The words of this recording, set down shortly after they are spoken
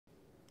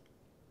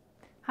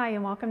Hi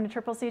and welcome to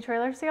Triple C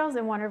Trailer Sales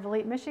in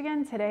Watervliet,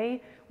 Michigan.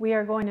 Today we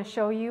are going to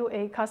show you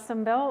a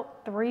custom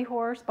built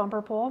 3-horse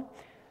bumper pull.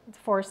 It's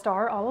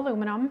 4-star, all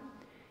aluminum.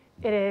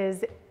 It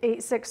is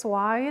 8'6"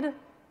 wide,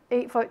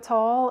 8 foot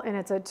tall, and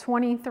it's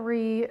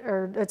 23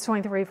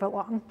 foot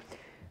long.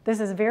 This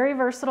is very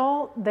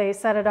versatile. They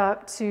set it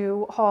up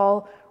to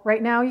haul,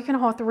 right now you can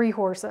haul 3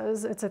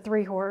 horses. It's a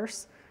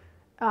 3-horse,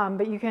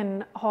 but you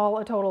can haul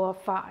a total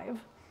of 5.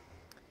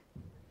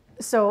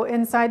 So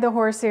inside the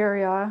horse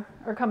area,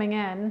 or coming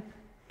in,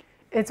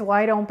 it's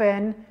wide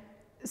open.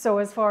 So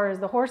as far as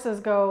the horses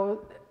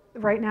go,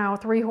 right now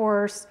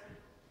 3-horse,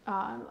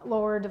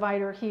 lower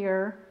divider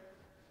here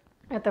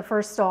at the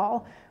first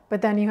stall.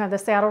 But then you have the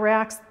saddle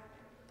racks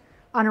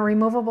on a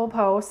removable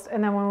post.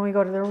 And then when we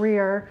go to the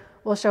rear,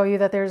 we'll show you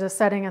that there's a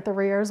setting at the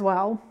rear as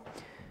well.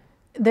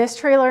 This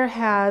trailer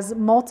has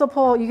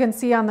multiple, you can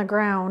see on the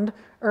ground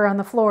or on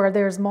the floor,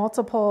 there's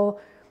multiple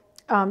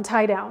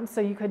tie downs. So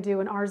you could do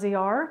an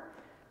RZR,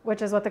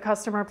 which is what the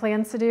customer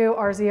plans to do.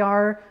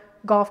 RZR,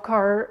 golf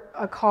cart,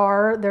 a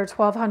car, they're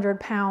 1,200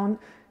 pound.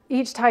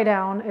 Each tie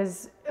down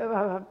is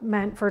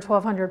meant for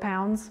 1,200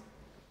 pounds.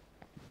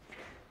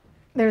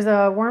 There's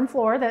a worm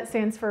floor that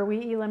stands for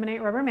We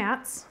Eliminate Rubber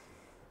Mats.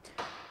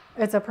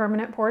 It's a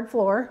permanent poured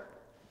floor.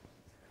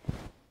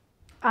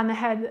 On the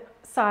head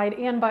side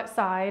and butt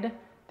side,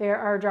 there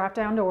are drop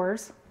down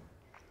doors.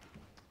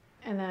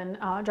 And then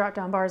drop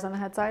down bars on the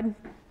head side.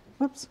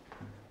 Whoops.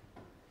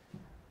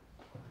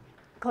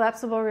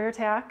 Collapsible rear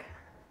tack.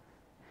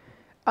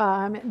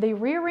 The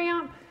rear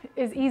ramp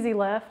is easy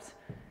lift.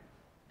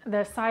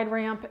 The side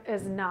ramp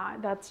is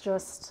not. That's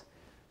just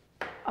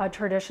a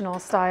traditional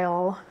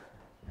style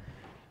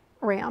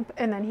ramp.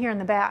 And then here in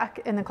the back,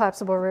 in the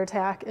collapsible rear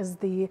tack, is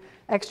the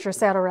extra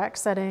saddle rack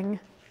setting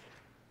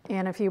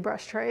and a few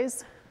brush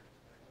trays.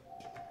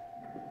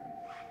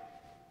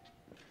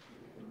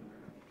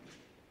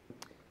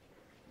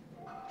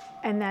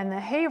 And then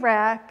the hay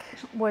rack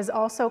was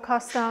also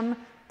custom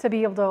to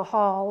be able to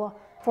haul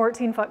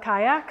 14-foot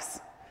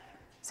kayaks.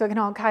 So it can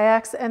haul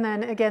kayaks. And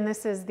then again,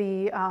 this is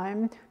the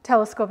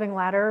telescoping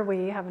ladder.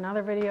 We have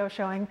another video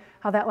showing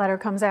how that ladder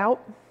comes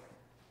out.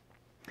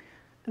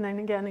 And then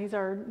again, these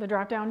are the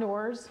drop-down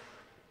doors.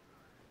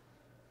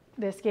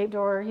 The escape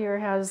door here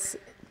has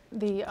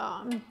the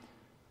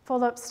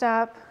fold-up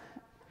step.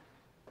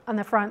 On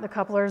the front, the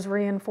coupler is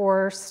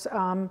reinforced,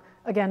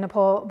 again, to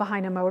pull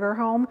behind a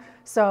motorhome.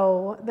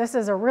 So this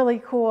is a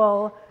really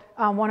cool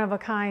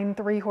one-of-a-kind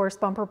 3-horse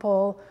bumper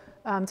pull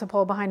to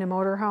pull behind a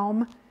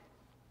motorhome.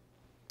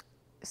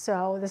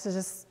 So this is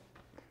just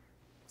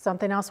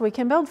something else we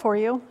can build for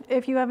you.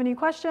 If you have any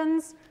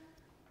questions,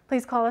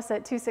 please call us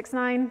at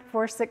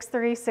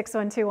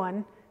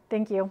 269-463-6121.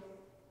 Thank you.